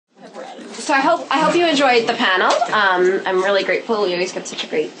So I hope you enjoyed the panel. I'm really grateful. We always get such a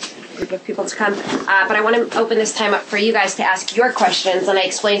great group of people to come. But I want to open this time up for you guys to ask your questions. And I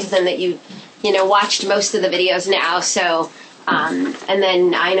explained to them that you watched most of the videos now. So and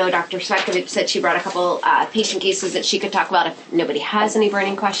then I know Dr. Cvetkovich said she brought a couple patient cases that she could talk about if nobody has any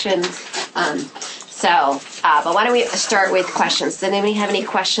burning questions. But why don't we start with questions? Does anybody have any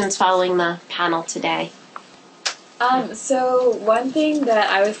questions following the panel today? So one thing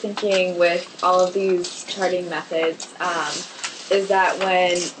that I was thinking with all of these charting methods is that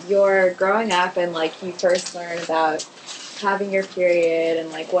when you're growing up and like you first learn about having your period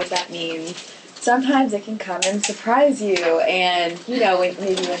and like what that means, sometimes it can come and surprise you. And maybe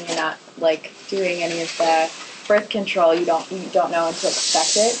when you're not like doing any of the birth control, you don't know when to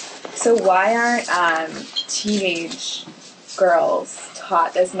expect it. So why aren't teenage girls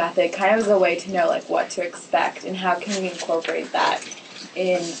taught this method kind of as a way to know like what to expect, and how can we incorporate that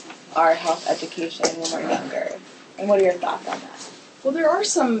in our health education when we're younger? And what are your thoughts on that? Well, there are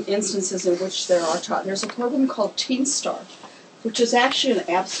some instances in which there are taught. There's a program called Teen Star, which is actually an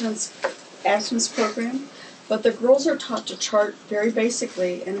abstinence program, but the girls are taught to chart very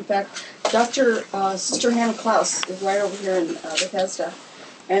basically. And in fact, Sister Hannah Klaus is right over here in Bethesda,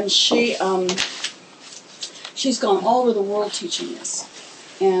 and she's gone all over the world teaching this.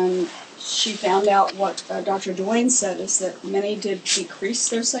 And she found out what Dr. Duane said is that many did decrease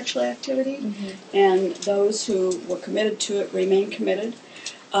their sexual activity, and those who were committed to it remain committed.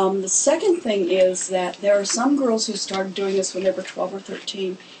 The second thing is that there are some girls who started doing this when they were 12 or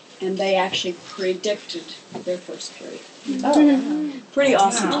 13, and they actually predicted their first period. Pretty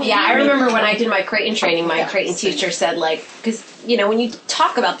awesome. Yeah, I remember when I did my Creighton training, my Creighton teacher said, like, because, when you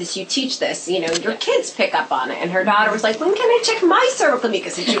talk about this, you teach this, your kids pick up on it. And her daughter was like, when can I check my cervical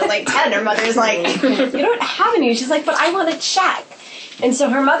mucus? And she was like 10. Her mother was like, you don't have any. She's like, but I want to check. And so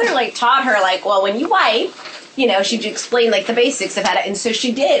her mother, like, taught her, like, well, when you wipe, she'd explain, like, the basics of how to, and so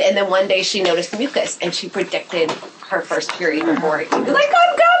she did. And then one day she noticed mucus, and she predicted her first period before it. Like, come.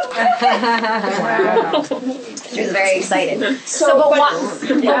 She was very excited. But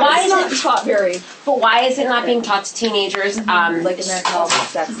why is it taught But why is it not being taught to teenagers? Like in their health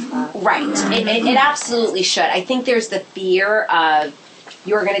sex class. Right. It absolutely should. I think there's the fear of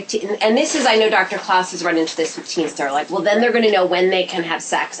you're going to, and this is, I know Dr. Klaus has run into this with Teen Star, like, well, then they're going to know when they can have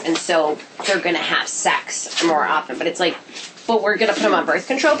sex, and so they're going to have sex more often. But it's like, but we're going to put them on birth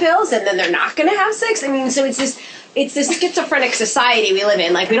control pills, and then they're not going to have sex? I mean, so it's this schizophrenic society we live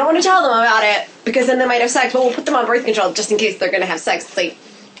in. Like, we don't want to tell them about it, because then they might have sex, but we'll put them on birth control just in case they're going to have sex. It's like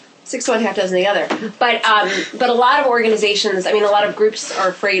 6 to 1, half dozen the other. But a lot of organizations, a lot of groups are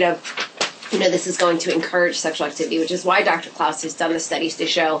afraid of, this is going to encourage sexual activity, which is why Dr. Klaus has done the studies to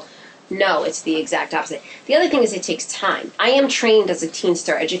show, no, it's the exact opposite. The other thing is it takes time. I am trained as a Teen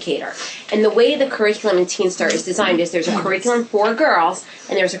Star educator, and the way the curriculum in Teen Star is designed is there's a curriculum for girls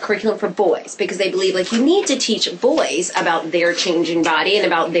and there's a curriculum for boys, because they believe, like, you need to teach boys about their changing body and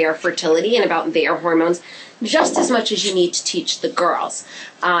about their fertility and about their hormones just as much as you need to teach the girls.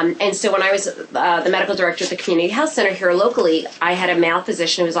 And so when I was the medical director at the community health center here locally, I had a male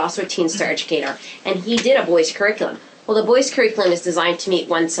physician who was also a Teen Star educator, and he did a boys curriculum. Well, the boys curriculum is designed to meet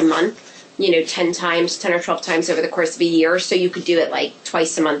once a month, 10 or 12 times over the course of a year, so you could do it like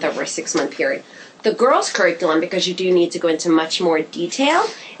twice a month over a 6-month period. The girls curriculum, because you do need to go into much more detail,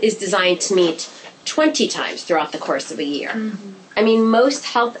 is designed to meet 20 times throughout the course of a year. Most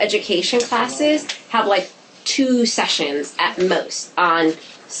health education classes have like 2 sessions at most on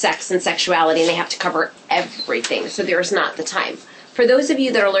sex and sexuality, and they have to cover everything, so there's not the time. For those of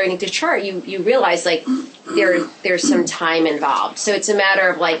you that are learning to chart, you realize, like, there's some time involved. So it's a matter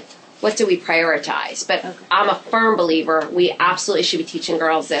of, like, what do we prioritize? But I'm a firm believer we absolutely should be teaching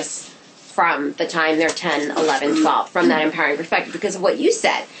girls this from the time they're 10, 11, 12, from that empowering perspective, because of what you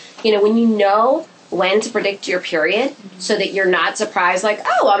said. When you know when to predict your period, so that you're not surprised, like,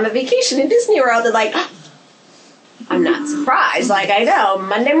 oh, I'm on vacation in Disney World, and like, I'm not surprised. Like, I know,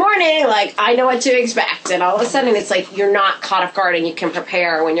 Monday morning, like, I know what to expect. And all of a sudden, it's like you're not caught off guard and you can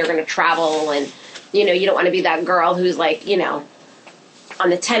prepare when you're going to travel. And, you don't want to be that girl who's like, on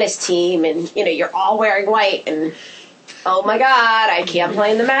the tennis team and, you're all wearing white and, oh my God, I can't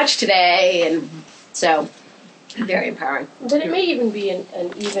play in the match today. And so, very empowering. But it may even be an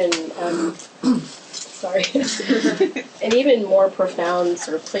even more profound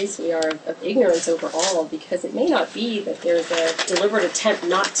sort of place we are of ignorance overall, because it may not be that there's a deliberate attempt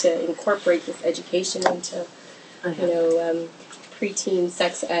not to incorporate this education into, preteen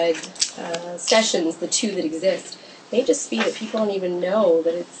sex ed sessions, the 2 that exist. It may just be that people don't even know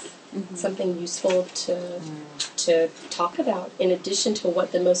that it's something useful to to talk about, in addition to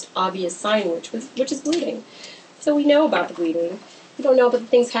what the most obvious sign, which is bleeding. So we know about the bleeding. We don't know about the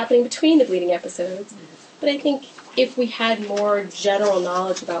things happening between the bleeding episodes. But I think if we had more general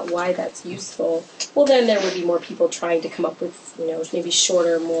knowledge about why that's useful, well, then there would be more people trying to come up with, maybe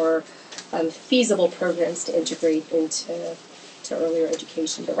shorter, more feasible programs to integrate into earlier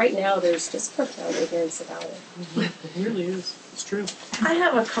education. But right now, there's just profound ignorance about it. It really is. It's true. I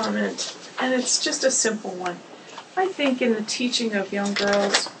have a comment, and it's just a simple one. I think in the teaching of young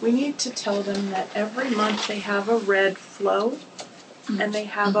girls, we need to tell them that every month they have a red flow and they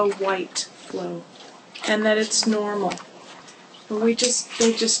have a white flow, and that it's normal. They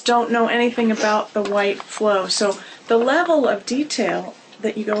just don't know anything about the white flow. So the level of detail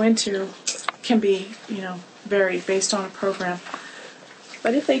that you go into can be, varied based on a program.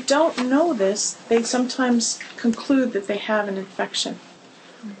 But if they don't know this, they sometimes conclude that they have an infection,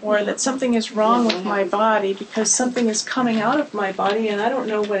 or that something is wrong with my body because something is coming out of my body and I don't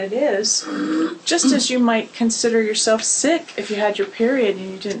know what it is. Just as you might consider yourself sick if you had your period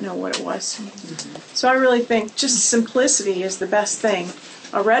and you didn't know what it was. So I really think just simplicity is the best thing.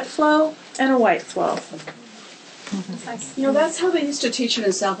 A red flow and a white flow. That's how they used to teach it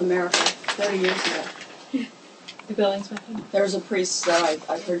in South America 30 years ago. The Billings method? There was a priest that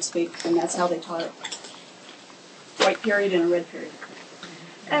I heard speak, and that's how they taught it. White period and a red period.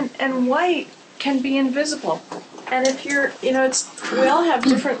 And white can be invisible. And if you're, we all have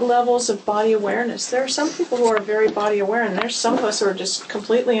different levels of body awareness. There are some people who are very body aware, and there's some of us who are just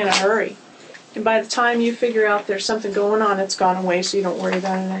completely in a hurry. And by the time you figure out there's something going on, it's gone away, so you don't worry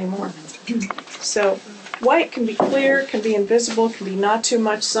about it anymore. So white can be clear, can be invisible, can be not too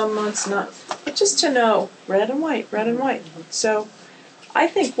much, some months not. But just to know, red and white, red and white. So I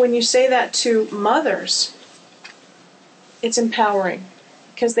think when you say that to mothers, it's empowering,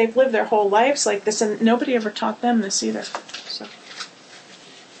 because they've lived their whole lives like this, and nobody ever taught them this either. So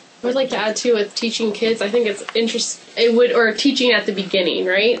I would like to add too, with teaching kids, I think it's or teaching at the beginning,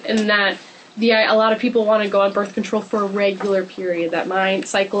 right? And that a lot of people want to go on birth control for a regular period, that my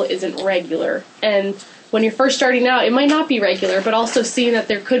cycle isn't regular. And when you're first starting out, it might not be regular, but also seeing that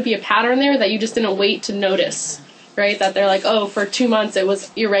there could be a pattern there that you just didn't wait to notice, right? That they're like, oh, for 2 months it was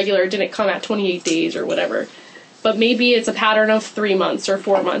irregular, it didn't come at 28 days or whatever. But maybe it's a pattern of 3 months or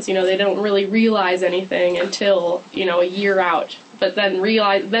 4 months. They don't really realize anything until, a year out. But then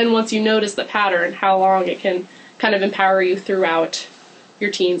once you notice the pattern, how long it can kind of empower you throughout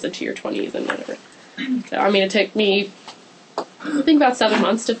your teens into your 20s and whatever. So, it took me, I think, about 7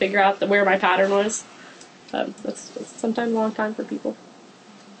 months to figure out where my pattern was. That's sometimes a long time for people.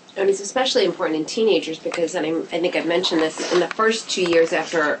 And it's especially important in teenagers because, and I think I've mentioned this, in the first 2 years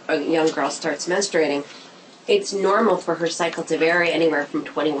after a young girl starts menstruating, it's normal for her cycle to vary anywhere from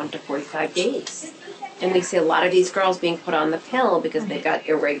 21 to 45 days. And we see a lot of these girls being put on the pill because they've got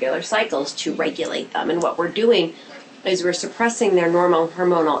irregular cycles to regulate them. And what we're doing is we're suppressing their normal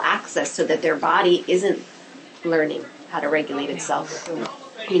hormonal axis so that their body isn't learning how to regulate itself,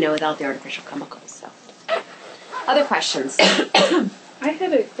 without the artificial chemicals. So, other questions? I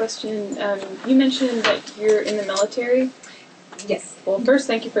had a question. You mentioned that you're in the military. Yes. Well, first,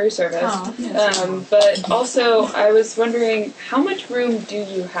 thank you for your service. But also, I was wondering, how much room do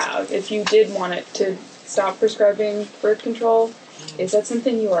you have if you did want it to stop prescribing birth control? Is that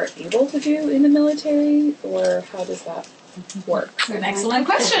something you are able to do in the military, or how does that work? That's an excellent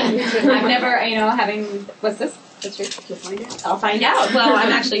question. I've never, what's this? I'll find out. Well,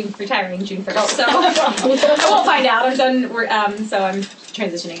 I'm actually retiring June 1st, so I won't find out. I'm done. So I'm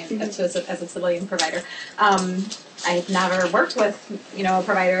transitioning as a civilian provider. I've never worked with, a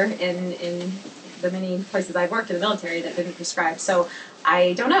provider in the many places I've worked in the military that didn't prescribe. So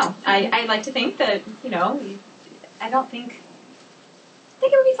I don't know. I like to think that, I don't think. I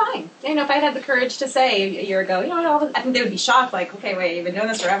think it would be fine. If I had the courage to say a year ago, I think they would be shocked, like, okay, wait, you've been doing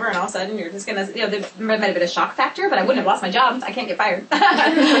this forever, and all of a sudden you're just going to, there might have been a shock factor, but I wouldn't have lost my job. I can't get fired.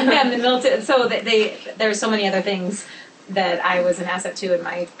 And the military, so there's so many other things that I was an asset to in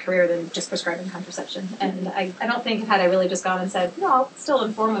my career than just prescribing contraception. And I don't think had I really just gone and said, no, I'll still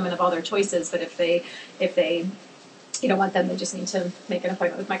inform women of all their choices, but if they want them, they just need to make an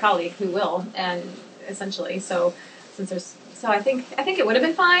appointment with my colleague who will, and essentially, so I think it would have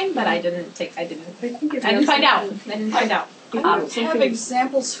been fine, but I didn't find out. I don't have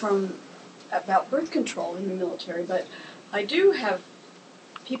examples about birth control in the military, but I do have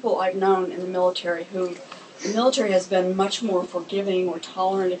people I've known in the military who the military has been much more forgiving or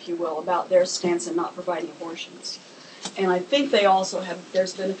tolerant, if you will, about their stance in not providing abortions. And I think they also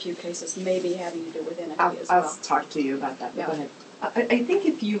there's been a few cases maybe having to do with NFP as well. I'll talk to you about that. Yeah. Go ahead. I think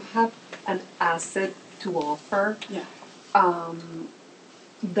if you have an asset to offer. Yeah.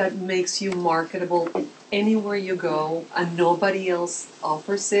 That makes you marketable anywhere you go and nobody else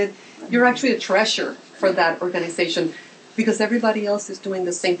offers it. You're actually a treasure for that organization because everybody else is doing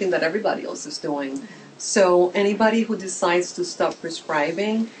the same thing that everybody else is doing. So anybody who decides to stop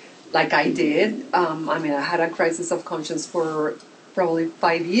prescribing, like I did, I had a crisis of conscience for probably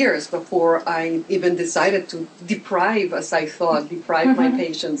 5 years before I even decided to deprive my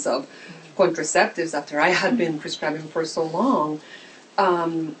patients of contraceptives after I had been prescribing for so long.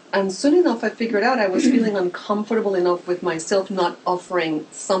 And soon enough, I figured out I was feeling uncomfortable enough with myself not offering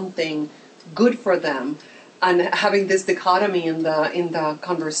something good for them, and having this dichotomy in the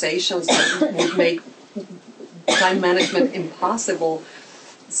conversations that would make time management impossible.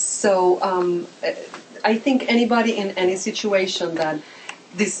 So I think anybody in any situation that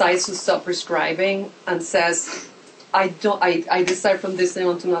decides to stop prescribing and says, I decide from this day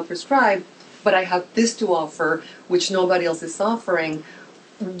on to not prescribe, but I have this to offer, which nobody else is offering,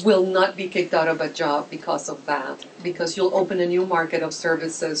 will not be kicked out of a job because of that. Because you'll open a new market of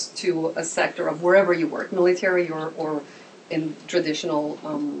services to a sector of wherever you work, military or in traditional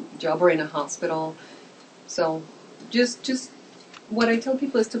job or in a hospital. So just what I tell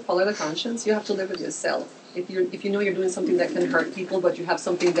people is to follow the conscience. You have to live with yourself. If you know you're doing something that can hurt people, but you have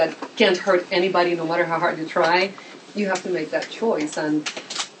something that can't hurt anybody no matter how hard you try, you have to make that choice and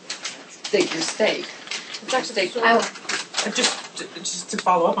take your stake. Just to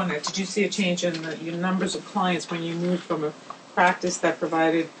follow up on that, did you see a change in your numbers of clients when you moved from a practice that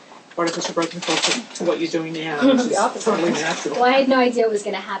provided artificial birth control to what you're doing now, which is totally natural? Well, I had no idea what was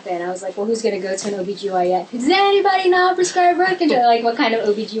going to happen. I was like, well, who's going to go to an OBGYN? Does anybody not prescribe birth control? Like, what kind of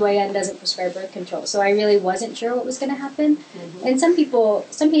OBGYN doesn't prescribe birth control? So I really wasn't sure what was going to happen. Mm-hmm. And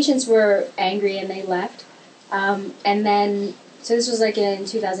some patients were angry and they left. And then, so this was like in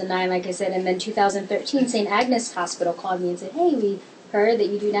 2009, like I said, and then 2013, St. Agnes Hospital called me and said, hey, we heard that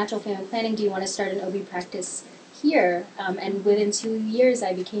you do natural family planning. Do you want to start an OB practice here? And within 2 years,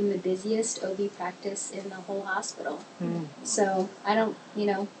 I became the busiest OB practice in the whole hospital. Mm. So I don't,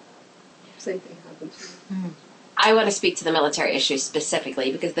 same thing happened to me. I want to speak to the military issue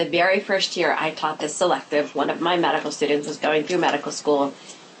specifically because the very first year I taught this selective, one of my medical students was going through medical school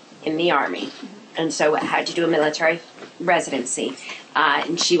in the Army. And so I had to do a military residency.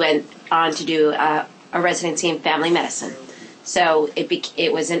 And she went on to do a residency in family medicine. So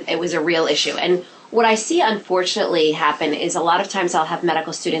it was a real issue. And what I see, unfortunately, happen is a lot of times I'll have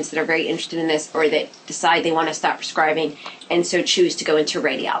medical students that are very interested in this or that decide they want to stop prescribing and so choose to go into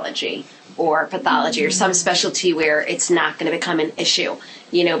radiology or pathology or some specialty where it's not going to become an issue,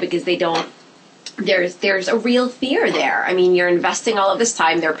 because they don't. There's a real fear there. I mean, you're investing all of this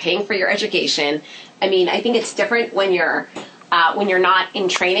time. They're paying for your education. I mean, I think it's different when you're not in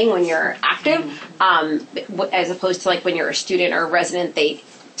training, when you're active, as opposed to like when you're a student or a resident.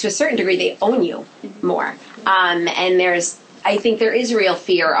 To a certain degree, they own you more. And I think there is a real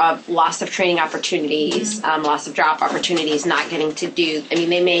fear of loss of training opportunities, loss of job opportunities, not getting to do. I mean,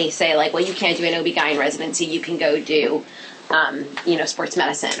 they may say like, well, you can't do an OB-GYN residency. You can go do, sports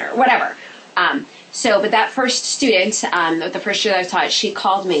medicine or whatever. But that first student, the first year that I taught, she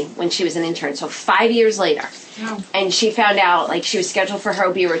called me when she was an intern. So 5 years later, and she found out, like, she was scheduled for her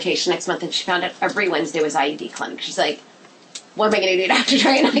OB rotation next month, and she found out every Wednesday was IUD clinic. She's like, what am I going to do to after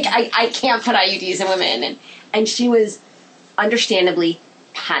train? Like, I can't put IUDs in women. And she was understandably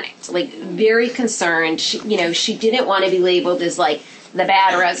panicked, like, very concerned. She didn't want to be labeled as, like, the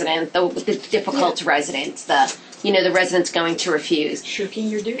bad resident, the difficult resident, the resident's going to refuse. Shirking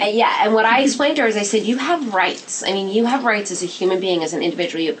your duty. And what I explained to her is I said, you have rights. I mean, you have rights as a human being, as an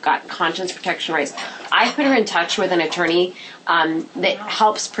individual. You've got conscience protection rights. I put her in touch with an attorney that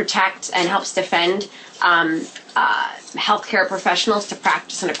helps protect and helps defend healthcare professionals to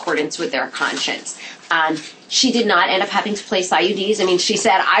practice in accordance with their conscience. She did not end up having to place IUDs. I mean, she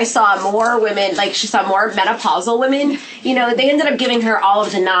said, I saw more women, like she saw more menopausal women. They ended up giving her all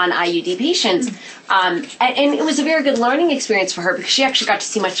of the non-IUD patients. And it was a very good learning experience for her because she actually got to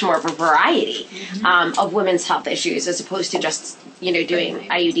see much more of a variety of women's health issues as opposed to just, doing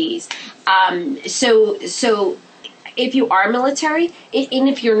IUDs. So if you are military, and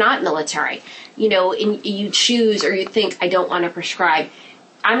if you're not military, and you choose or you think, I don't want to prescribe,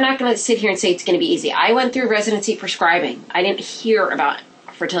 I'm not going to sit here and say it's going to be easy. I went through residency prescribing. I didn't hear about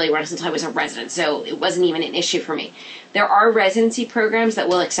fertility awareness until I was a resident, so it wasn't even an issue for me. There are residency programs that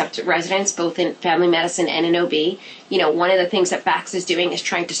will accept residents both in family medicine and in OB. One of the things that FACS is doing is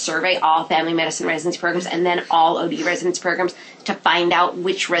trying to survey all family medicine residency programs and then all OB residency programs to find out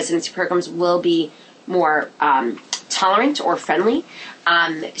which residency programs will be more tolerant or friendly.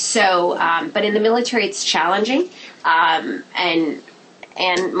 But in the military, it's challenging, and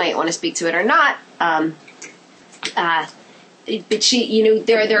might want to speak to it or not. But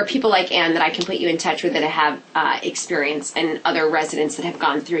there are people like Anne that I can put you in touch with that have experience, and other residents that have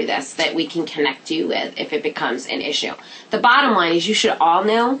gone through this that we can connect you with if it becomes an issue. The bottom line is you should all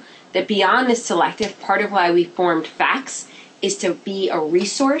know that beyond this selective, part of why we formed FACS is to be a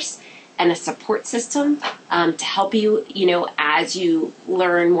resource and a support system to help you, as you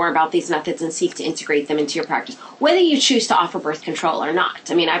learn more about these methods and seek to integrate them into your practice, whether you choose to offer birth control or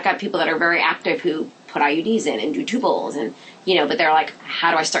not. I mean, I've got people that are very active who put IUDs in and do tubules and, but they're like,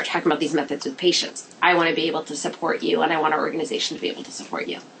 how do I start talking about these methods with patients? I want to be able to support you, and I want our organization to be able to support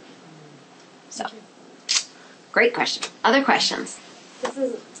you. So, great question. Other questions? This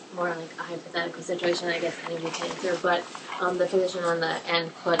is more like a hypothetical situation, I guess any of you can answer, but the physician on the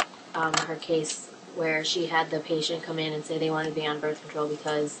end put her case where she had the patient come in and say they wanted to be on birth control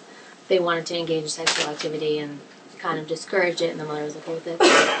because they wanted to engage in sexual activity and kind of discourage it, and the mother was okay with it.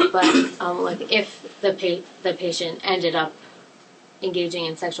 But if the patient ended up engaging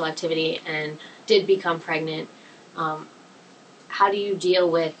in sexual activity and did become pregnant, how do you deal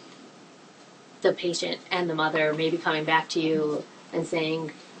with the patient and the mother maybe coming back to you and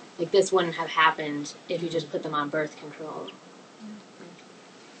saying, like, this wouldn't have happened if you just put them on birth control?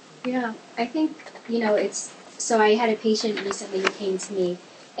 Yeah, I think, so I had a patient recently who came to me,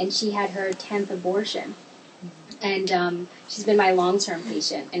 and she had her 10th abortion. And she's been my long-term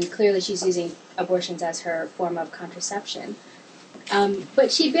patient, and clearly she's using abortions as her form of contraception.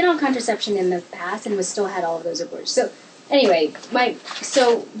 But she'd been on contraception in the past and still had all of those abortions. So anyway,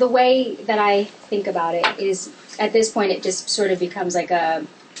 so the way that I think about it is, at this point, it just sort of becomes like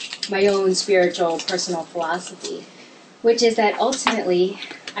my own spiritual, personal philosophy, which is that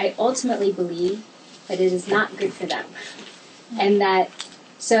I ultimately believe that it is not good for them, and that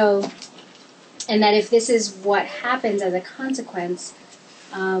if this is what happens as a consequence,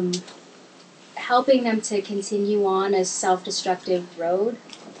 helping them to continue on a self-destructive road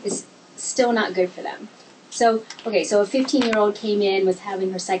is still not good for them. So a 15-year-old came in, was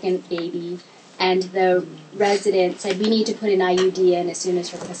having her second baby, and the resident said, we need to put an IUD in as soon as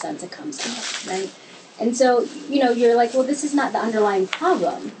her placenta comes out, right? And so, you're like, well, this is not the underlying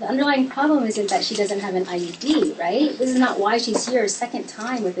problem. The underlying problem isn't that she doesn't have an IUD, right? This is not why she's here a second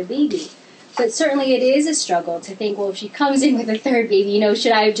time with a baby. But certainly it is a struggle to think, well, if she comes in with a third baby,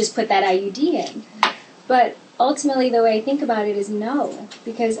 should I just put that IUD in? But ultimately, the way I think about it is no,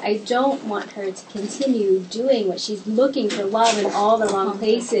 because I don't want her to continue doing what she's looking for love in all the wrong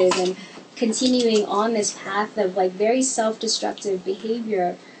places and continuing on this path of very self-destructive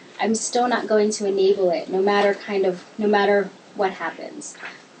behavior. I'm still not going to enable it, no matter what happens.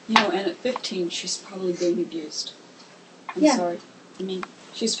 And at 15, she's probably being abused. I'm sorry. I mean,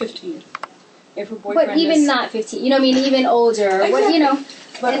 she's 15. If her boyfriend but even not 15, even older, exactly.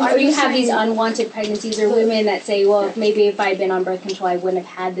 But you have these unwanted pregnancies, or women that say, well, maybe if I'd been on birth control, I wouldn't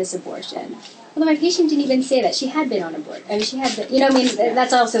have had this abortion. Well, my patient didn't even say that. She had been on abortion. I mean, she had,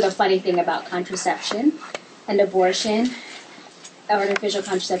 that's also the funny thing about contraception and abortion, artificial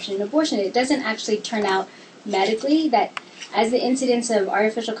contraception and abortion. It doesn't actually turn out medically that as the incidence of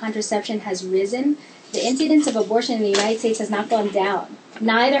artificial contraception has risen, the incidence of abortion in the United States has not gone down.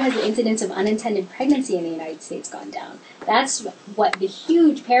 Neither has the incidence of unintended pregnancy in the United States gone down. That's what the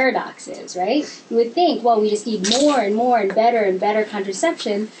huge paradox is, right? You would think, well, we just need more and more and better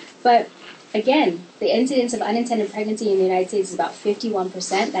contraception, but again, the incidence of unintended pregnancy in the United States is about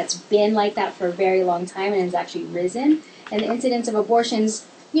 51%. That's been like that for a very long time and has actually risen. And the incidence of abortions,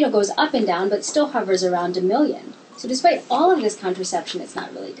 goes up and down, but still hovers around 1 million. So despite all of this contraception, it's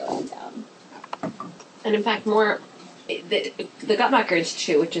not really going down. And in fact, the Guttmacher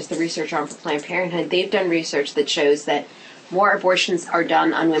Institute, which is the research arm for Planned Parenthood, they've done research that shows that more abortions are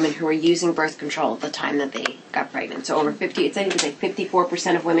done on women who are using birth control at the time that they got pregnant. So over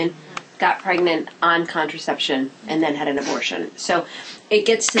 54% of women got pregnant on contraception and then had an abortion. So it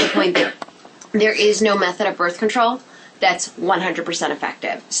gets to the point that there is no method of birth control that's 100%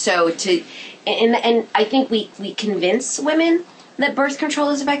 effective. So and I think we convince women that birth control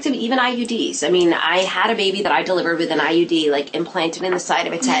is effective, even IUDs. I mean, I had a baby that I delivered with an IUD, implanted in the side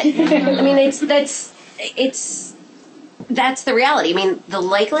of its head. I mean, that's the reality. I mean, the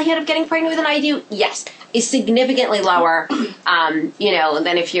likelihood of getting pregnant with an IUD, yes, is significantly lower, than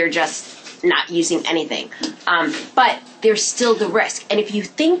if you're just not using anything. But there's still the risk. And if you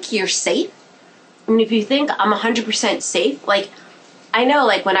think you're safe, if you think I'm 100% safe, I know,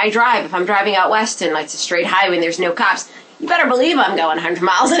 when I drive, if I'm driving out west and it's a straight highway and there's no cops, you better believe I'm going 100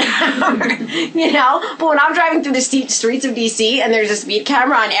 miles an hour, you know? But when I'm driving through the streets of DC and there's a speed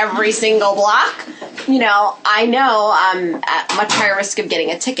camera on every single block, you know, I know I'm at much higher risk of getting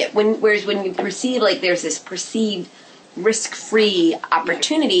a ticket. Whereas when you perceive like there's this perceived risk-free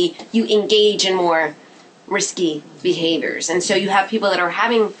opportunity, you engage in more risky behaviors. And so you have people that are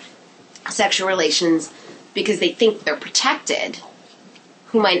having sexual relations because they think they're protected,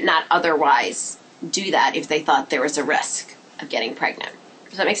 who might not otherwise do that if they thought there was a risk of getting pregnant.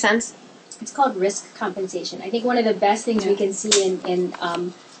 Does that make sense? It's called risk compensation. I think one of the best things we can see in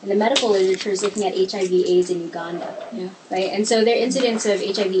the medical literature is looking at HIV/AIDS in Uganda, right? And so their incidence of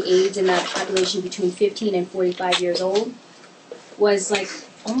HIV/AIDS in the population between 15 and 45 years old was like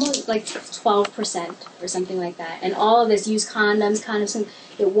almost like 12% or something like that. And all of this, use condoms,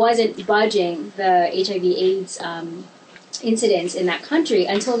 it wasn't budging the HIV/AIDS incidence in that country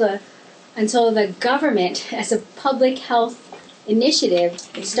until the government, as a public health initiative,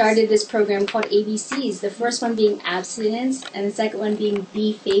 started this program called ABCs, the first one being abstinence and the second one being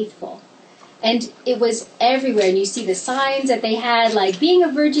be faithful. And it was everywhere, and you see the signs that they had, like, being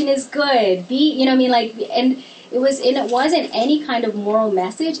a virgin is good, and it wasn't any kind of moral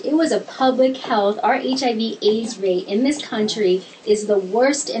message. It was a public health. Our HIV/AIDS rate in this country is the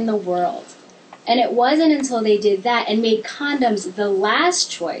worst in the world. And it wasn't until they did that and made condoms the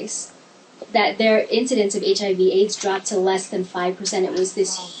last choice that their incidence of HIV/AIDS dropped to less than 5%. It was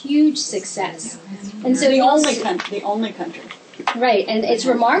this huge success. And so the only country. Right, and it's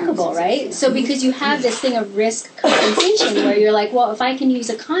remarkable, right? So because you have this thing of risk compensation where you're like, well, if I can use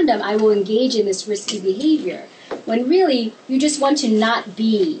a condom, I will engage in this risky behavior. When really, you just want to not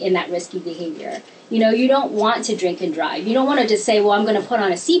be in that risky behavior. You know, you don't want to drink and drive. You don't want to just say, well, I'm going to put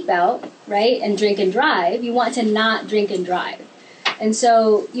on a seatbelt, right, and drink and drive. You want to not drink and drive. And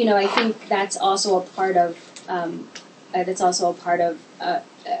so, you know, I think that's also a part of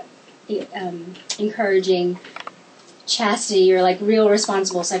encouraging chastity or like real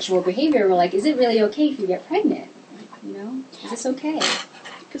responsible sexual behavior. We're like, is it really okay if you get pregnant? You know, is this okay?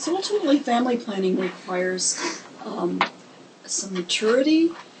 Because ultimately, family planning requires some maturity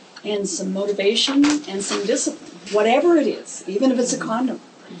and some motivation and some discipline, whatever it is, even if it's a condom.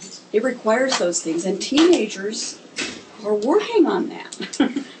 It requires those things, and teenagers are working on that,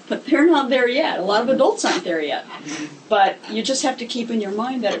 but they're not there yet. A lot of adults aren't there yet. But you just have to keep in your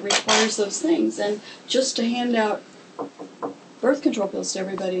mind that it requires those things, and just to hand out birth control pills to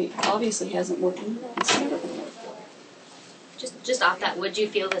everybody obviously hasn't worked. It's never going to work. Just off that, would you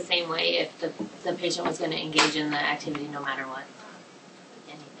feel the same way if the patient was going to engage in the activity no matter what?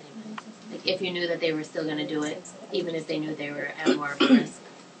 Like if you knew that they were still going to do it, even if they knew they were at more of a risk?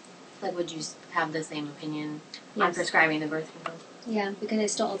 Like, would you have the same opinion on prescribing the birth control? Yeah, because I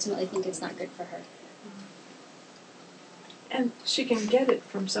still ultimately think it's not good for her. And she can get it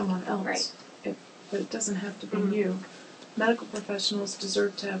from someone else. Right. But it doesn't have to be you. Medical professionals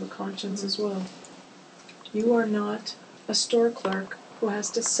deserve to have a conscience as well. You are not a store clerk who has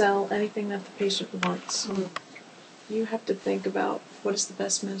to sell anything that the patient wants. You have to think about what is the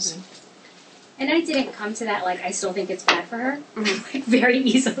best medicine. And I didn't come to that, like, I still think it's bad for her, like, very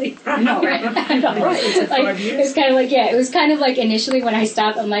easily. No, right. It's kind of like, it was kind of like initially when I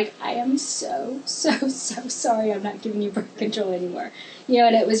stopped, I'm like, I am so sorry I'm not giving you birth control anymore. You know,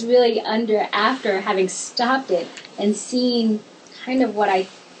 and it was really after having stopped it and seeing kind of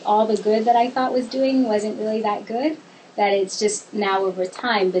all the good that I thought was doing wasn't really that good, that it's just now over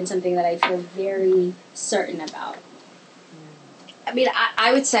time been something that I feel very certain about. I mean,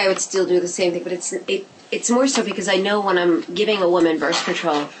 I would say I would still do the same thing, but it's more so because I know when I'm giving a woman birth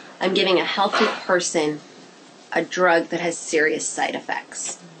control, I'm giving a healthy person a drug that has serious side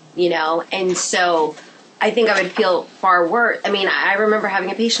effects, you know? And so I think I would feel far worse. I mean, I remember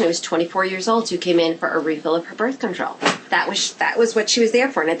having a patient who was 24 years old who came in for a refill of her birth control. That was what she was there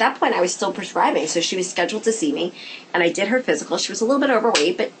for. And at that point, I was still prescribing. So she was scheduled to see me, and I did her physical. She was a little bit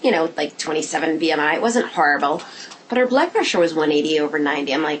overweight, but, you know, like 27 BMI. It wasn't horrible. But her blood pressure was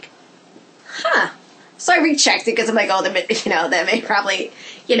 180/90. I'm like, huh. So I rechecked it because I'm like, oh, that may probably,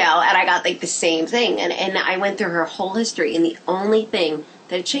 you know, and I got like the same thing. And I went through her whole history, and the only thing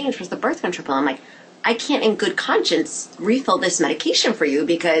that had changed was the birth control pill. I'm like, I can't in good conscience refill this medication for you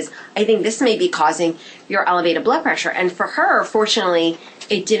because I think this may be causing your elevated blood pressure. And for her, fortunately,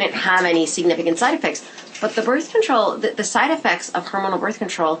 it didn't have any significant side effects. But the birth control, the side effects of hormonal birth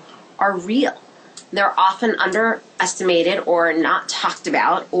control are real. They're often underestimated or not talked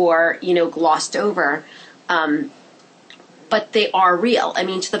about or, you know, glossed over. But they are real. I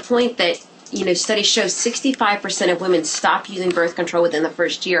mean, to the point that, you know, studies show 65% of women stop using birth control within the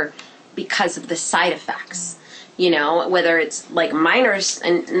first year because of the side effects. whether it's like minor,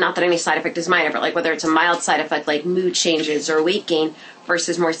 and not that any side effect is minor, but like whether it's a mild side effect like mood changes or weight gain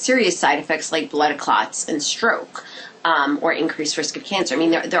versus more serious side effects like blood clots and stroke, or increased risk of cancer. I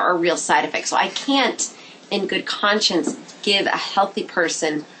mean, there are real side effects. So I can't, in good conscience, give a healthy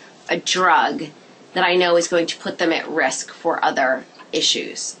person a drug that I know is going to put them at risk for other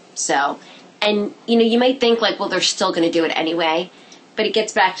issues. So, and you might think like, well, they're still going to do it anyway, but it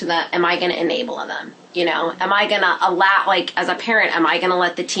gets back to am I going to enable them? Am I going to allow, like, as a parent, am I going to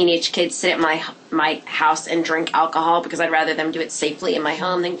let the teenage kids sit at my house and drink alcohol because I'd rather them do it safely in my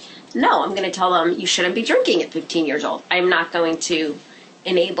home than, no, I'm going to tell them you shouldn't be drinking at 15 years old. I'm not going to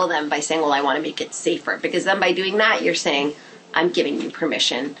enable them by saying, well, I want to make it safer, because then by doing that, you're saying, I'm giving you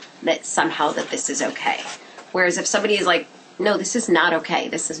permission that somehow that this is okay. Whereas if somebody is like, no, this is not okay,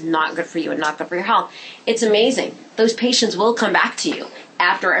 this is not good for you and not good for your health, it's amazing. Those patients will come back to you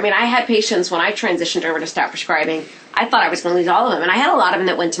after. I mean, I had patients when I transitioned over to start prescribing, I thought I was going to lose all of them. And I had a lot of them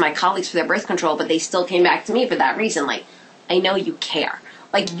that went to my colleagues for their birth control, but they still came back to me for that reason. Like, I know you care.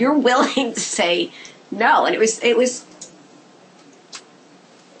 Like, you're willing to say no. And it was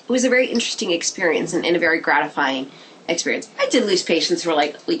a very interesting experience and a very gratifying experience. I did lose patients who were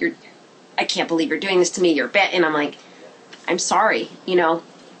like, well, I can't believe you're doing this to me, you're a bit. And I'm like, I'm sorry,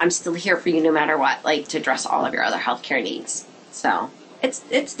 I'm still here for you no matter what, like, to address all of your other healthcare needs. So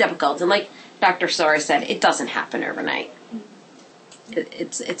it's difficult. And like Dr. Sora said, it doesn't happen overnight.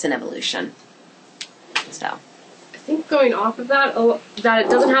 It's an evolution. So I think going off of that it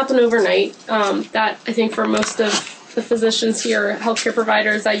doesn't happen overnight, that I think for most of the physicians here, healthcare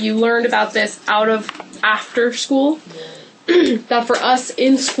providers, that you learned about this out of after school. That for us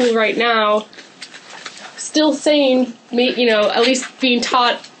in school right now, still saying, at least being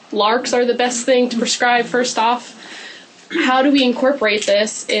taught LARCs are the best thing to prescribe first off. How do we incorporate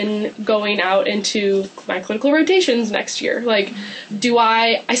this in going out into my clinical rotations next year? Like,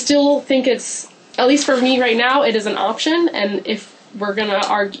 I still think it's, at least for me right now, it is an option. And if we're going to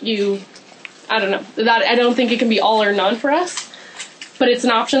argue, I don't know, that I don't think it can be all or none for us, but it's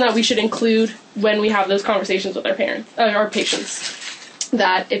an option that we should include when we have those conversations with our patients.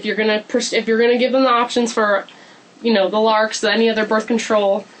 That if you're gonna give them the options for, the LARCs, any other birth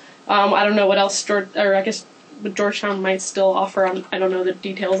control, I don't know what else, I guess Georgetown might still offer. I don't know the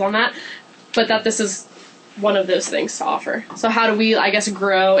details on that, but that this is one of those things to offer. So how do we, I guess,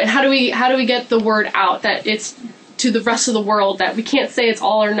 grow, and how do we get the word out that it's to the rest of the world that we can't say it's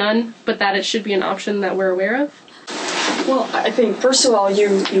all or none, but that it should be an option that we're aware of? Well, I think, first of all,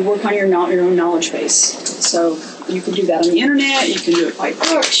 you work on your own knowledge base. So you can do that on the internet, you can do it by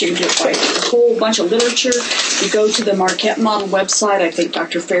books, you can do it by a whole bunch of literature. You go to the Marquette Model website. I think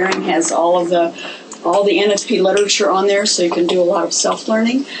Dr. Faring has all the NSP literature on there, so you can do a lot of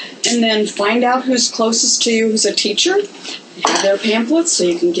self-learning. And then find out who's closest to you, who's a teacher. Have their pamphlets, so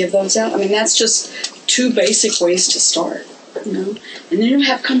you can give those out. I mean, that's just 2 basic ways to start. And then you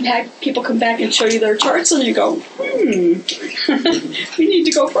have people come back and show you their charts, and you go, we need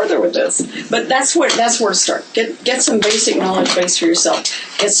to go further with this. But that's where to start. Get some basic knowledge base for yourself.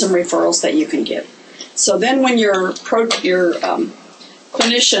 Get some referrals that you can give. So then when your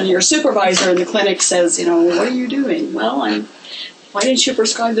clinician, your supervisor in the clinic says, what are you doing? Well, why didn't you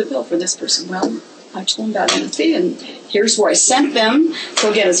prescribe the pill for this person? Well, I told them about NSP, and here's where I sent them.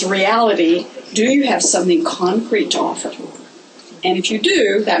 So again, it's reality. Do you have something concrete to offer? And if you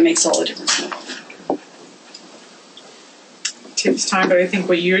do, that makes all the difference. It takes time, but I think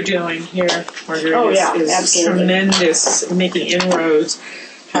what you're doing here, Margaret, is tremendous, making inroads,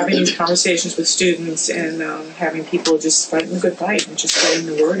 having these conversations with students, and having people just fighting the good fight and just getting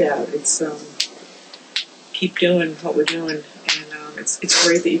the word out. It's keep doing what we're doing, and it's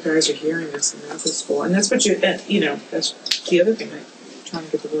great that you guys are hearing this in medical school, and that's what that's the other thing. Trying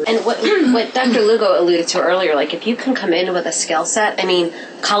to get the word. And what Dr. Lugo alluded to earlier, like if you can come in with a skill set, I mean,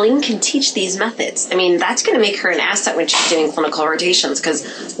 Colleen can teach these methods. I mean, that's going to make her an asset when she's doing clinical rotations,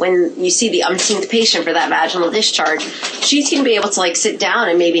 because when you see the umpteenth patient for that vaginal discharge, she's going to be able to like sit down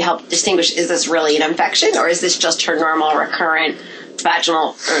and maybe help distinguish, is this really an infection or is this just her normal recurrent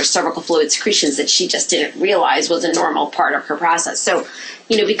vaginal or cervical fluid secretions that she just didn't realize was a normal part of her process. So,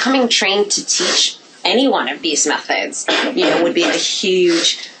 becoming trained to teach any one of these methods, would be a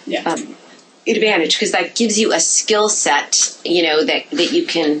huge advantage, because that gives you a skill set, that you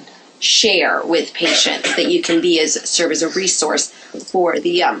can share with patients, that you can serve as a resource for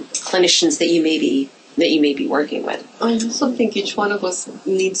the clinicians that you may be working with. I also think each one of us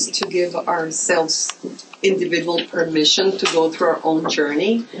needs to give ourselves individual permission to go through our own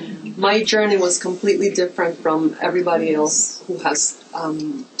journey. My journey was completely different from everybody else who has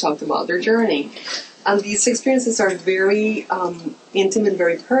talked about their journey. And these experiences are very intimate,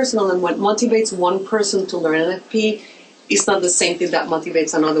 very personal, and what motivates one person to learn NFP is not the same thing that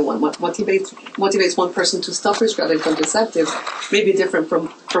motivates another one. What motivates one person to stop prescribing contraceptives may be different from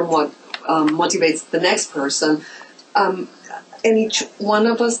what motivates the next person. And each one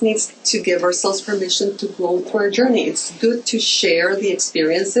of us needs to give ourselves permission to go through our journey. It's good to share the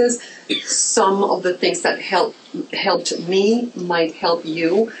experiences. Some of the things that helped me might help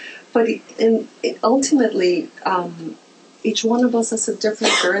you. But ultimately, each one of us has a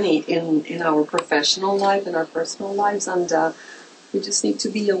different journey in our professional life, in our personal lives, and we just need to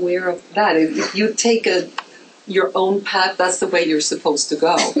be aware of that. If you take your own path, that's the way you're supposed to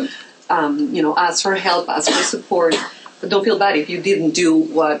go. Ask for help, ask for support. But don't feel bad if you didn't do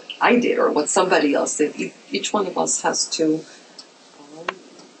what I did or what somebody else did. Each one of us has to follow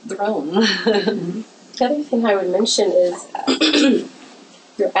their own. The other thing I would mention is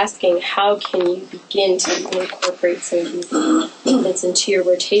you're asking how can you begin to incorporate some of these methods into your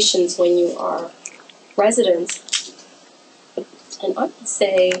rotations when you are residents. And I would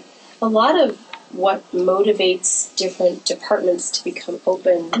say a lot of what motivates different departments to become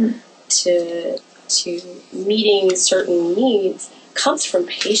open to meeting certain needs comes from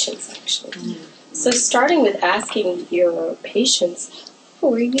patients, actually. So starting with asking your patients,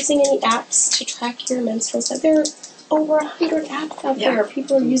 are you using any apps to track your menstrual cycle? There are over 100 apps out there.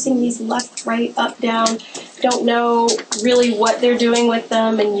 People are using these left, right, up, down, don't know really what they're doing with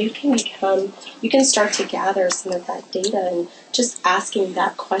them, and you can start to gather some of that data and just asking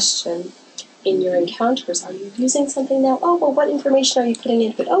that question in your encounters. Are you using something now? Oh, well, what information are you putting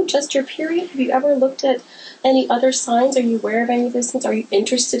into it? Oh, just your period? Have you ever looked at any other signs? Are you aware of any of those things? Are you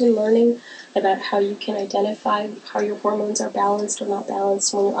interested in learning about how you can identify how your hormones are balanced or not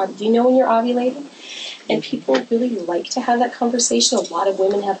balanced when you're do you know when you're ovulating? And people really like to have that conversation. A lot of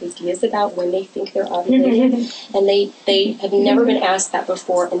women have ideas about when they think they're ovulating, and they have never been asked that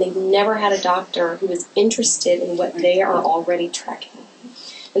before, and they've never had a doctor who is interested in what they are already tracking.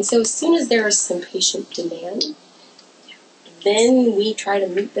 And so as soon as there is some patient demand, then we try to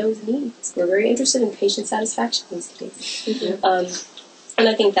meet those needs. We're very interested in patient satisfaction these days. And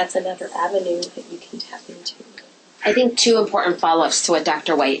I think that's another avenue that you can tap into. I think two important follow-ups to what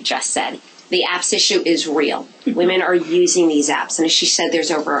Dr. White just said. The apps issue is real. Women are using these apps, and as she said,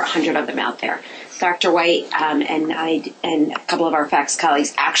 there's over 100 of them out there. Dr. White and I and a couple of our FACS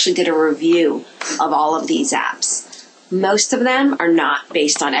colleagues actually did a review of all of these apps. Most of them are not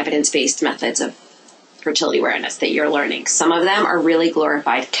based on evidence-based methods of fertility awareness that you're learning. Some of them are really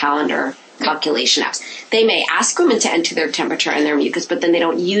glorified calendar calculation apps. They may ask women to enter their temperature and their mucus, but then they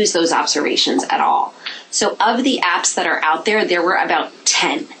don't use those observations at all. So of the apps that are out there, there were about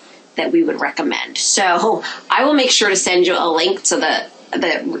 10 that we would recommend. So I will make sure to send you a link to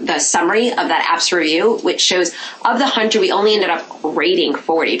the summary of that apps review, which shows of the 100, we only ended up rating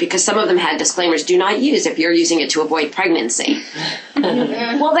 40 because some of them had disclaimers, do not use if you're using it to avoid pregnancy.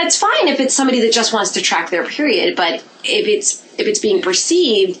 Well, that's fine if it's somebody that just wants to track their period, but if it's being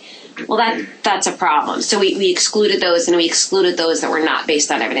perceived, well, that's a problem. So we excluded those, and we excluded those that were not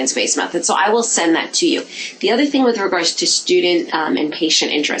based on evidence-based methods. So I will send that to you. The other thing with regards to student and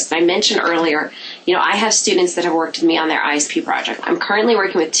patient interest, I mentioned earlier, I have students that have worked with me on their ISP project. I'm currently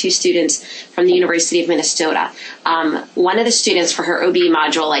working with 2 students from the University of Minnesota. One of the students for her OB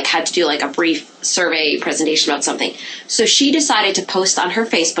module had to do a brief survey presentation about something. So she decided to post on her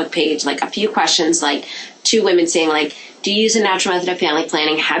Facebook page a few questions, 2 women saying do you use a natural method of family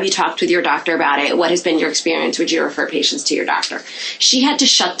planning? Have you talked with your doctor about it? What has been your experience? Would you refer patients to your doctor? She had to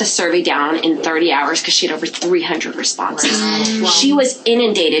shut the survey down in 30 hours because she had over 300 responses. Wow. She was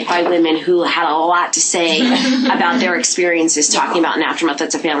inundated by women who had a lot to say about their experiences talking about natural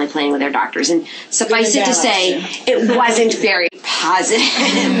methods of family planning with their doctors. And suffice it to say, it wasn't very positive.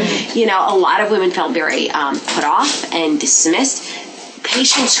 A lot of women felt very put off and dismissed.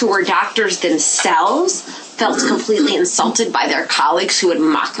 Patients who were doctors themselves felt completely insulted by their colleagues who would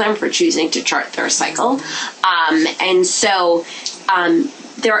mock them for choosing to chart their cycle. And so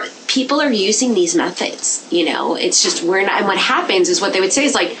people are using these methods, it's just we're not, and what happens is what they would say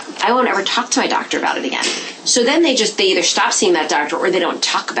is I won't ever talk to my doctor about it again. So then they either stop seeing that doctor or they don't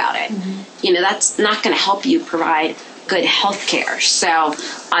talk about it. That's not going to help you provide good health care. So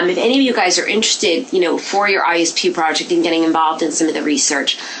if any of you guys are interested, for your ISP project and getting involved in some of the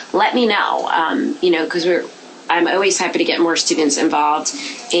research, let me know, because I'm always happy to get more students involved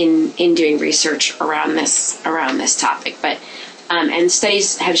in doing research around this topic. But and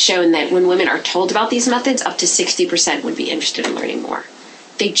studies have shown that when women are told about these methods, up to 60% would be interested in learning more.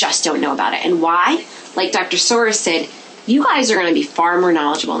 They just don't know about it. And why? Like Dr. Soros said, you guys are going to be far more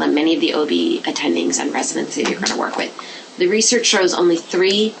knowledgeable than many of the OB attendings and residents that you're going to work with. The research shows only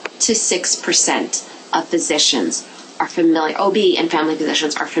 3 to 6% of physicians are familiar, OB and family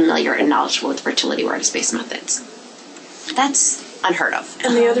physicians are familiar and knowledgeable with fertility awareness-based methods. That's unheard of.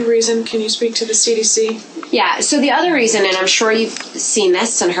 And the other reason, can you speak to the CDC? Yeah, so the other reason, and I'm sure you've seen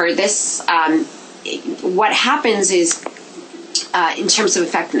this and heard this, what happens is in terms of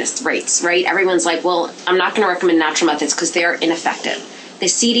effectiveness rates, right? Everyone's like, well, I'm not going to recommend natural methods because they're ineffective. The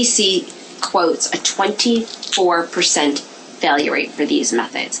CDC quotes a 24% failure rate for these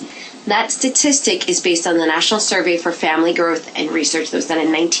methods. That statistic is based on the National Survey for Family Growth and Research that was done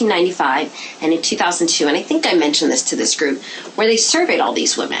in 1995 and in 2002. And I think I mentioned this to this group, where they surveyed all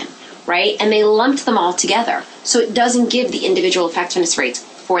these women, right? And they lumped them all together. So it doesn't give the individual effectiveness rates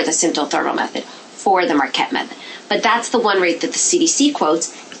for the symptothermal method, for the Marquette method. But that's the one rate that the CDC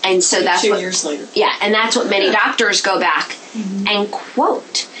quotes. And so that's 2 years later. Yeah, and that's what many doctors go back and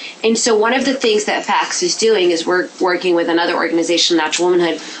quote. And so one of the things that FACS is doing is we're working with another organization, Natural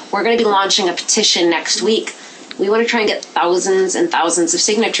Womanhood. We're going to be launching a petition next week. We want to try and get thousands and thousands of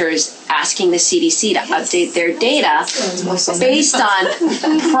signatures asking the CDC to update their data based on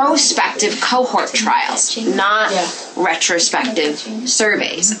prospective cohort trials, not retrospective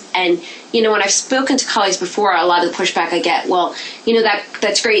surveys. And, you know, when I've spoken to colleagues before, a lot of the pushback I get, well, you know,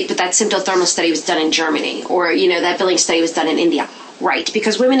 that's great, but that symptothermal study was done in Germany, or, you know, that billing study was done in India. Right,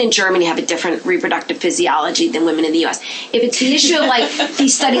 because women in Germany have a different reproductive physiology than women in the U.S. If it's the issue of, like,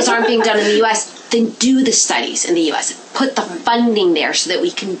 these studies aren't being done in the U.S., then do the studies in the U.S. Put the funding there so that we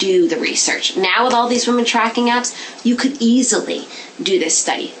can do the research. Now with all these women tracking apps, you could easily do this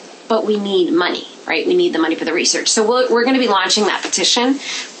study. But we need money, right? We need the money for the research. So we're going to be launching that petition.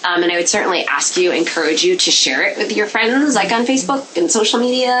 And I would certainly encourage you to share it with your friends, like on Facebook and social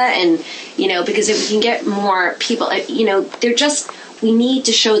media. And, you know, because if we can get more people, you know, we need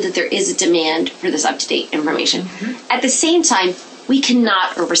to show that there is a demand for this up-to-date information. At the same time, we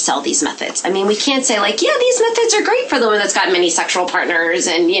cannot oversell these methods. I mean, we can't say, like, yeah, these methods are great for the woman that's got many sexual partners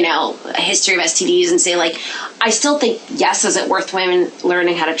and, you know, a history of STDs, and say, like, I still think, yes, is it worth women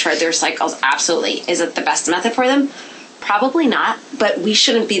learning how to tread their cycles? Absolutely. Is it the best method for them? Probably not, but we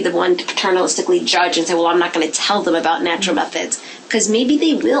shouldn't be the one to paternalistically judge and say, well, I'm not going to tell them about natural methods, because maybe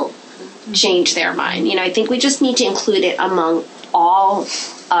they will change their mind. You know, I think we just need to include it among all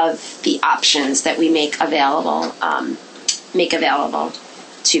of the options that we make available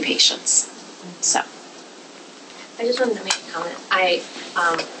to patients. So, I just wanted to make a comment. I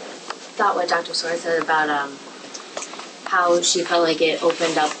thought what Dr. Sora said about how she felt like it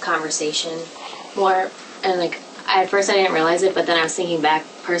opened up conversation more, and like at first I didn't realize it, but then I was thinking back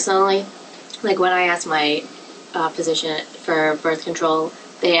personally, like when I asked my physician for birth control,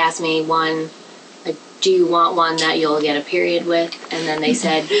 they asked me one, like, do you want one that you'll get a period with? And then they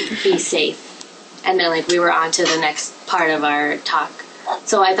said, be safe. And then, like, we were on to the next part of our talk.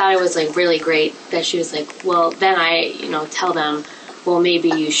 So I thought it was, like, really great that she was like, well, then I, you know, tell them, well, maybe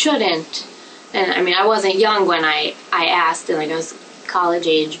you shouldn't. And, I mean, I wasn't young when I asked, and, like, I was college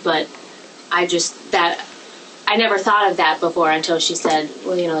age, but I never thought of that before until she said,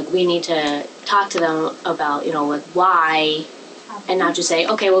 well, you know, like, we need to talk to them about, you know, like, why, and not just say,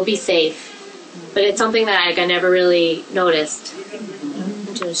 okay, well, be safe. But it's something that like, I never really noticed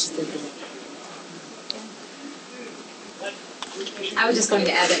until she said that. I was just going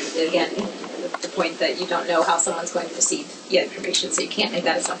to add it again, the point that you don't know how someone's going to receive the information, so you can't make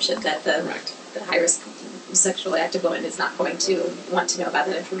that assumption that the high-risk sexually active woman is not going to want to know about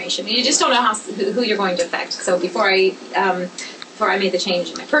that information. You just don't know who you're going to affect. So before I made the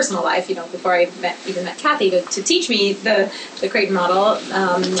change in my personal life, you know, before I even met Kathy to teach me the Creighton model,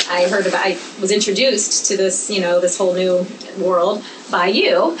 I was introduced to this, you know, this whole new world by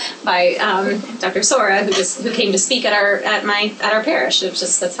Dr. Sora, who came to speak at our parish. It was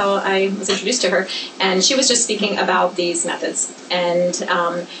just, that's how I was introduced to her, and she was just speaking about these methods, and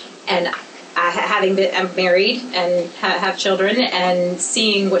I'm married and have children, and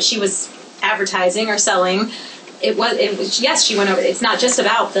seeing what she was advertising or selling. It was yes, she went over. It's not just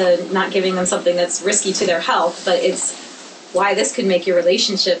about the not giving them something that's risky to their health, but it's why this could make your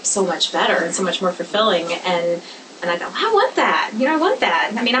relationship so much better and so much more fulfilling. And I thought, well, I want that. You know, I want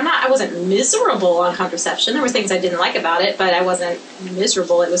that. I mean, I wasn't miserable on contraception. There were things I didn't like about it, but I wasn't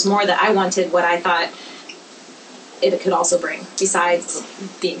miserable. It was more that I wanted what I thought it could also bring, besides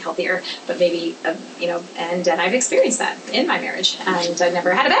being healthier, but maybe, you know, and I've experienced that in my marriage, and I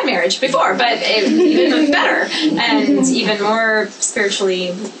never had a bad marriage before, but even better, and even more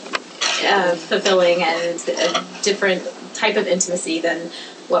spiritually fulfilling, and a different type of intimacy than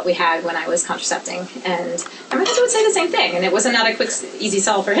what we had when I was contracepting. And my husband would say the same thing, and it wasn't a quick, easy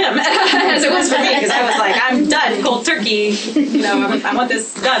sell for him as it was for me, because I was like, I'm done, cold turkey, I want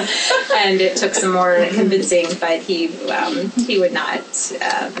this done. And it took some more convincing, but he would not.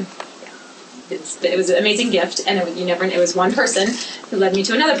 It was an amazing gift, and it was one person who led me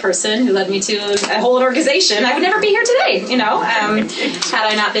to another person who led me to a whole organization. I would never be here today, had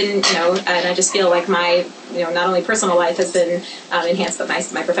I not been, and I just feel like my, not only personal life has been enhanced, but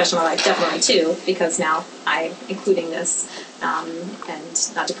my professional life definitely too, because now I'm including this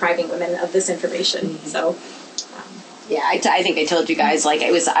and not depriving women of this information. So. Yeah, I think I told you guys, like,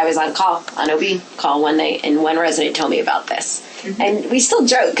 I was on OB call one night, and one resident told me about this. Mm-hmm. And we still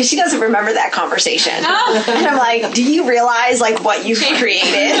joke, because she doesn't remember that conversation. Oh. And I'm like, do you realize, like, what you've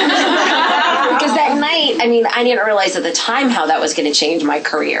created? Because that night, I didn't realize at the time how that was going to change my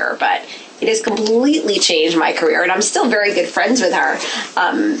career, but it has completely changed my career, and I'm still very good friends with her.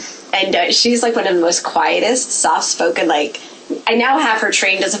 And she's, like, one of the most quietest, soft-spoken, like, I now have her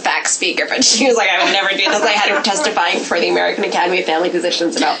trained as a fax speaker, but she was like, I would never do this. I had her testifying for the American Academy of Family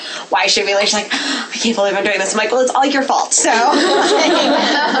Physicians about why she really, she's like, I can't believe I'm doing this. I'm like, well, it's all your fault. So,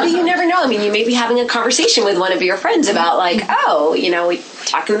 but you never know. You may be having a conversation with one of your friends about, like,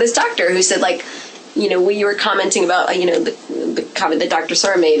 talking to this doctor who said, like, you were commenting about, the comment that Dr.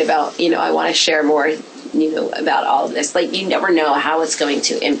 Sora made about, I want to share more, about all of this. Like, you never know how it's going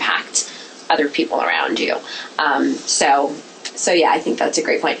to impact other people around you. So yeah, I think that's a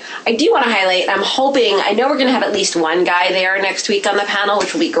great point. I do want to highlight, I know we're going to have at least one guy there next week on the panel,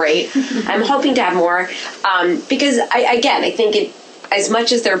 which will be great. I'm hoping to have more, because I think as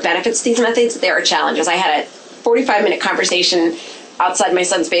much as there are benefits to these methods, there are challenges. I had a 45-minute conversation outside my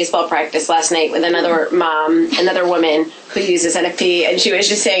son's baseball practice last night with another woman who uses NFP, and she was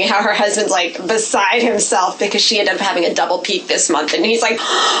just saying how her husband's like beside himself because she ended up having a double peak this month, and he's like,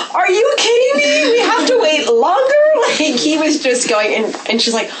 are you kidding me? We have to wait longer? Like, he was just going, and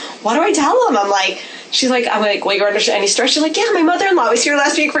she's like, what do I tell him? I'm like, well, you're under any stress? She's like, yeah, my mother-in-law was here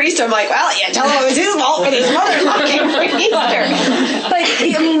last week for Easter. I'm like, well, yeah, tell him it was his fault, but his mother-in-law came for Easter. But,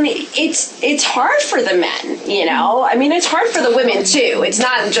 it's hard for the men, it's hard for the women, too. It's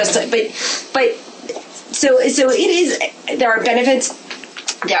not just, but so it is, there are benefits,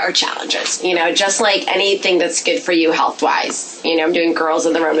 there are challenges, just like anything that's good for you health-wise. I'm doing girls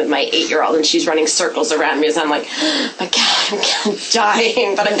in the room with my 8-year-old, and she's running circles around me, and I'm like, my God, I'm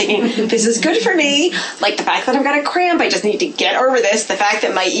dying. But I'm thinking, this is good for me. Like, the fact that I've got a cramp, I just need to get over this. The fact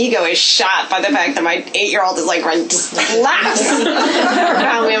that my ego is shot by the fact that my 8-year-old is like running laps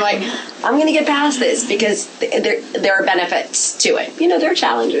around me. I'm like, I'm going to get past this, because there are benefits to it. There are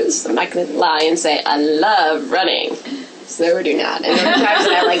challenges. I'm not going to lie and say, I love running. So do not. And there are times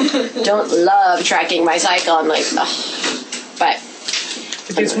that I don't love tracking my cycle. I'm like, ugh. But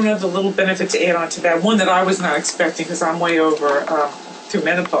there's one other little benefit to add on to that. One that I was not expecting, because I'm way over through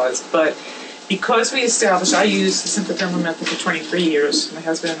menopause. But because we established, I used the simple thermal method for 23 years, my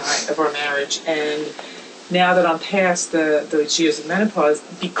husband and I, of our marriage, and now that I'm past those years of menopause,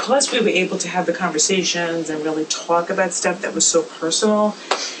 because we were able to have the conversations and really talk about stuff that was so personal,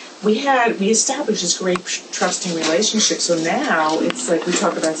 we established this great trusting relationship. So now it's like we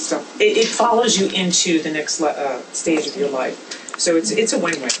talk about stuff. It follows you into the next stage of your life. So it's a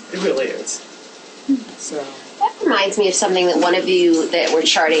win-win. It really is. So that reminds me of something that one of you that were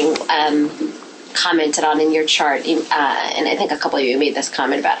charting commented on in your chart, and I think a couple of you made this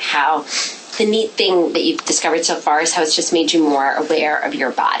comment about how the neat thing that you've discovered so far is how it's just made you more aware of your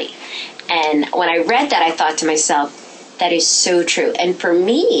body. And when I read that, I thought to myself, that is so true. And for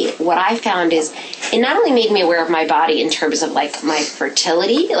me, what I found is it not only made me aware of my body in terms of like my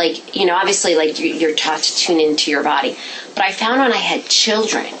fertility, like, obviously like you're taught to tune into your body, but I found when I had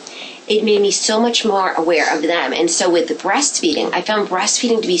children, it made me so much more aware of them. And so with the breastfeeding, I found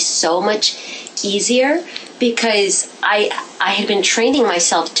breastfeeding to be so much easier because I had been training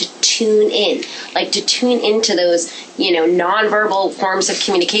myself to tune in, like to tune into those, nonverbal forms of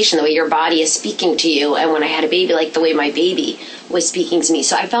communication, the way your body is speaking to you. And when I had a baby, like the way my baby was speaking to me.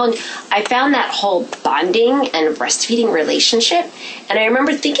 So I found that whole bonding and breastfeeding relationship. And I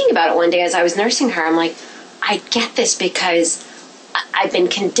remember thinking about it one day as I was nursing her. I'm like, I get this because I've been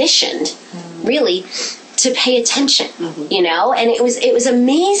conditioned, really, to pay attention, and it was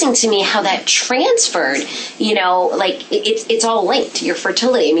amazing to me how that transferred, like it's all linked, your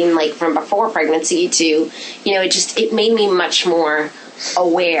fertility. Like from before pregnancy to, it made me much more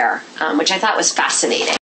aware, which I thought was fascinating.